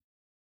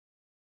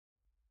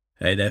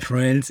Hey there,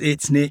 friends.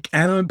 It's Nick,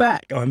 and I'm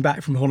back. I'm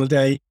back from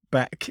holiday.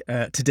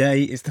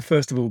 Today is the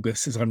 1st of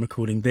August as I'm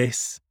recording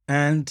this.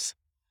 And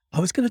I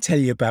was going to tell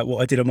you about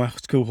what I did on my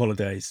school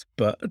holidays,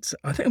 but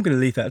I think I'm going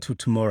to leave that till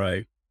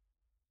tomorrow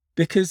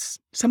because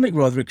something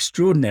rather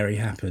extraordinary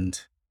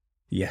happened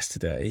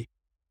yesterday.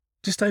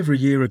 Just over a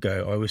year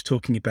ago, I was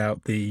talking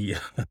about the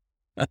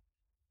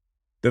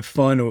the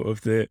final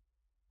of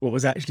what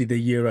was actually the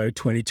Euro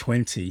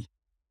 2020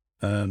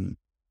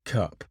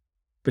 Cup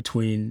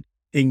between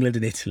England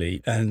and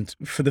Italy. And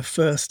for the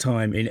first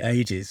time in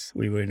ages,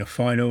 we were in a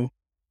final,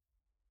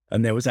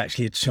 and there was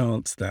actually a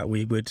chance that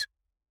we would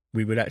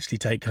actually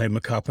take home a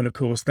cup. And of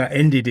course, that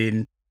ended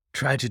in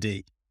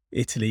tragedy.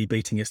 Italy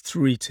beating us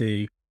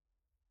 3-2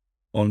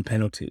 on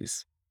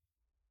penalties.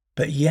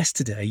 But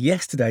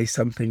yesterday,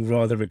 something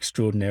rather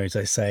extraordinary, as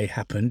I say,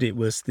 happened. It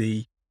was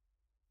the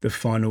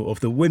final of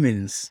the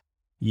Women's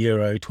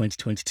Euro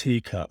 2022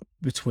 Cup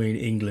between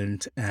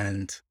England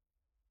and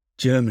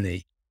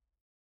Germany.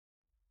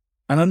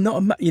 And I'm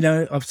not,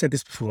 I've said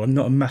this before, I'm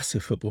not a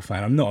massive football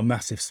fan. I'm not a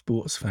massive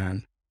sports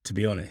fan, to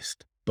be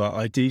honest, but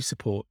I do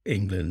support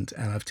England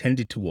and I've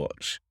tended to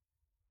watch.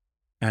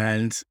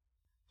 And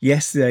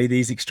yesterday,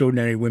 these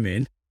extraordinary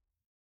women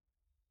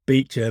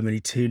beat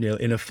Germany 2-0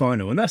 in a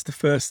final. And that's the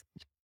first.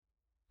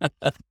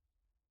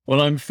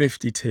 Well, I'm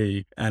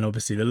 52. And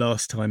obviously, the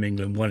last time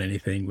England won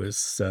anything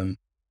was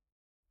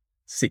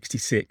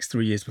 66,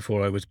 3 years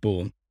before I was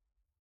born.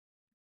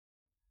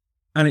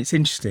 And it's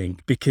interesting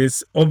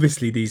because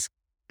obviously these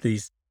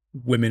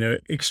women are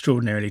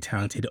extraordinarily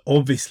talented.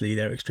 Obviously,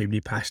 they're extremely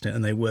passionate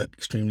and they work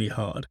extremely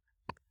hard.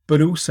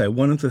 But also,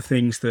 one of the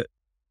things that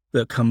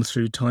comes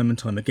through time and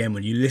time again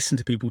when you listen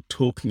to people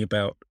talking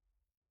about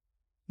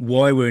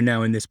why we're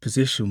now in this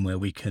position where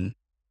we can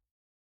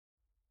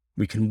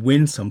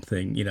win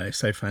something,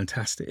 so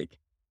fantastic,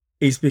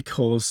 is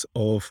because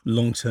of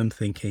long-term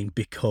thinking,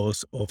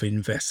 because of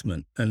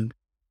investment. And,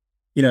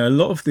 a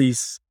lot of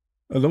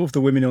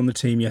the women on the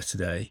team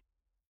yesterday,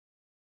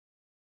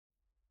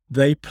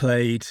 they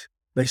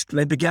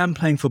began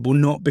playing football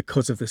not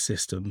because of the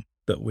system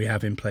that we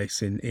have in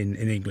place in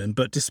England,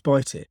 but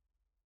despite it.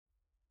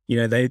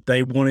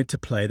 They wanted to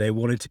play, they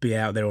wanted to be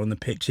out there on the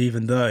pitch,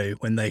 even though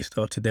when they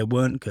started, there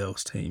weren't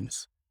girls'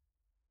 teams.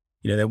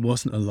 There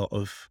wasn't a lot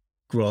of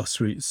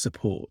grassroots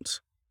support.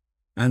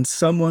 And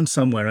someone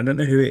somewhere, I don't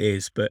know who it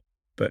is, but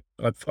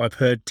I've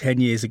heard 10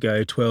 years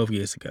ago, 12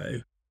 years ago,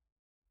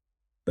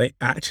 the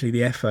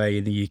FA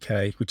in the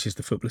UK, which is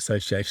the Football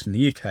Association in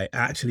the UK,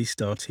 actually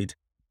started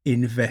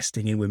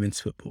investing in women's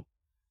football.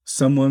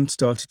 Someone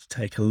started to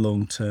take a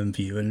long-term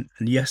view, and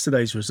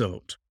yesterday's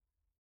result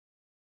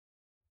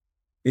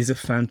is a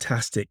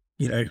fantastic,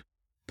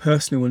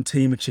 personal and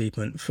team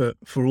achievement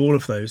for all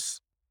of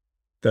those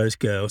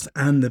girls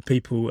and the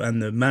people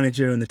and the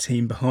manager and the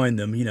team behind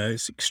them.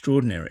 It's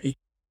extraordinary.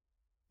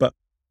 But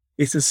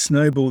it's a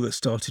snowball that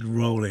started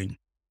rolling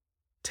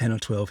 10 or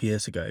 12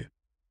 years ago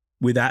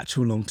with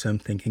actual long-term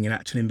thinking and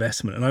actual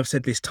investment. And I've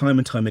said this time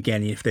and time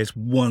again, if there's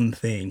one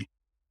thing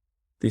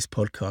this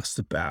podcast's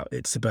about,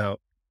 it's about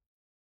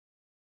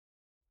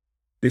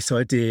this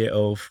idea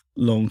of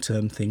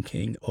long-term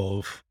thinking,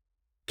 of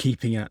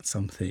keeping at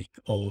something,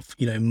 of,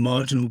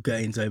 marginal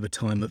gains over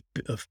time,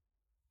 of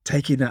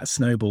taking that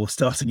snowball,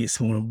 starting it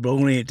small and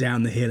rolling it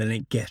down the hill and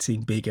it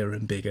getting bigger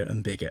and bigger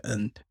and bigger.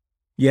 And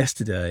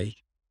yesterday,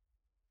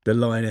 the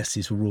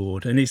Lionesses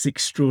roared, and it's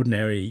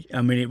extraordinary.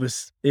 I mean, it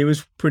was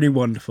pretty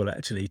wonderful,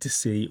 actually, to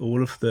see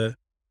all of the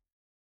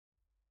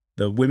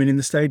women in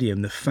the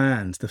stadium, the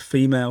fans, the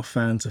female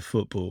fans of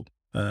football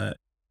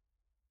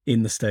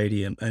in the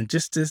stadium, and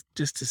just to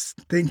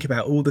think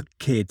about all the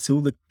kids, all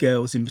the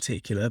girls in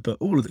particular, but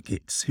all of the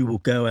kids who will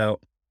go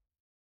out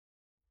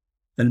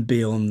and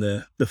be on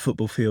the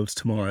football fields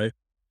tomorrow,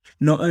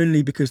 not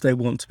only because they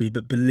want to be,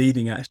 but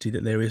believing actually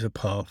that there is a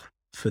path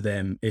for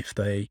them if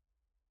they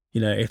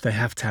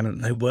have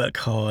talent, they work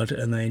hard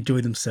and they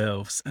enjoy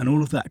themselves and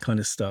all of that kind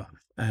of stuff.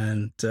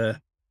 And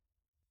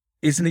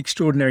it's an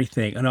extraordinary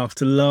thing. And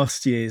after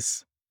last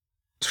year's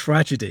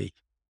tragedy,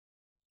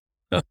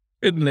 I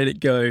couldn't let it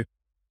go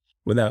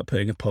without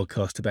putting a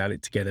podcast about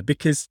it together,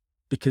 because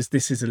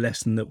this is a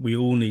lesson that we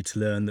all need to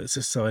learn, that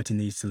society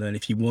needs to learn.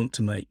 If you want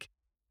to make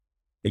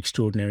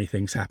extraordinary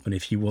things happen,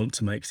 if you want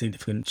to make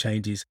significant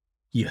changes,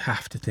 you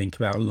have to think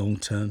about long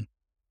term.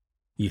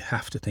 You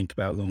have to think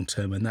about long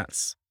term. And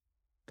that's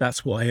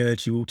what I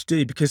urge you all to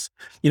do, because,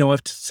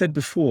 I've said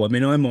before, I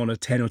mean, I'm on a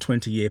 10 or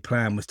 20-year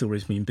plan with Still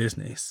Risby in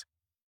Business.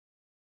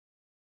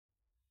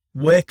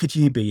 Where could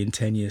you be in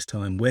 10 years'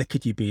 time? Where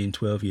could you be in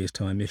 12 years'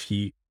 time if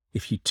you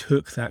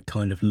took that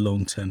kind of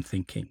long-term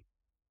thinking?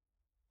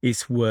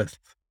 It's worth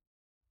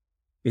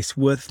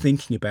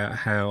thinking about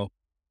how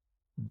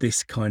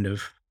this kind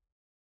of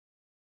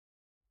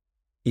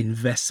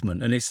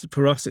investment, and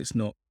for us, it's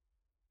not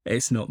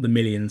the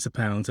millions of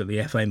pounds that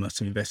the FA must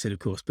have invested, of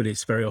course, but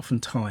it's very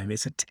often time,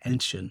 it's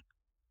attention,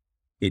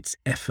 it's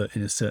effort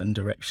in a certain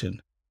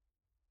direction.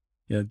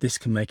 This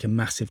can make a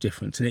massive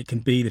difference, and it can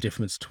be the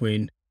difference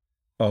between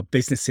our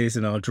businesses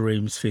and our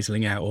dreams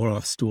fizzling out, or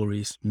our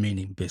stories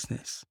meaning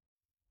business.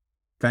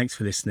 Thanks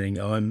for listening.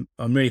 I'm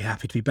really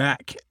happy to be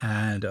back,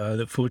 and I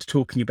look forward to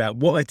talking about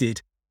what I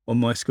did on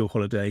my school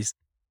holidays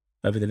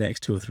over the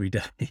next 2 or 3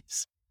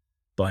 days.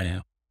 Bye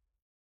now.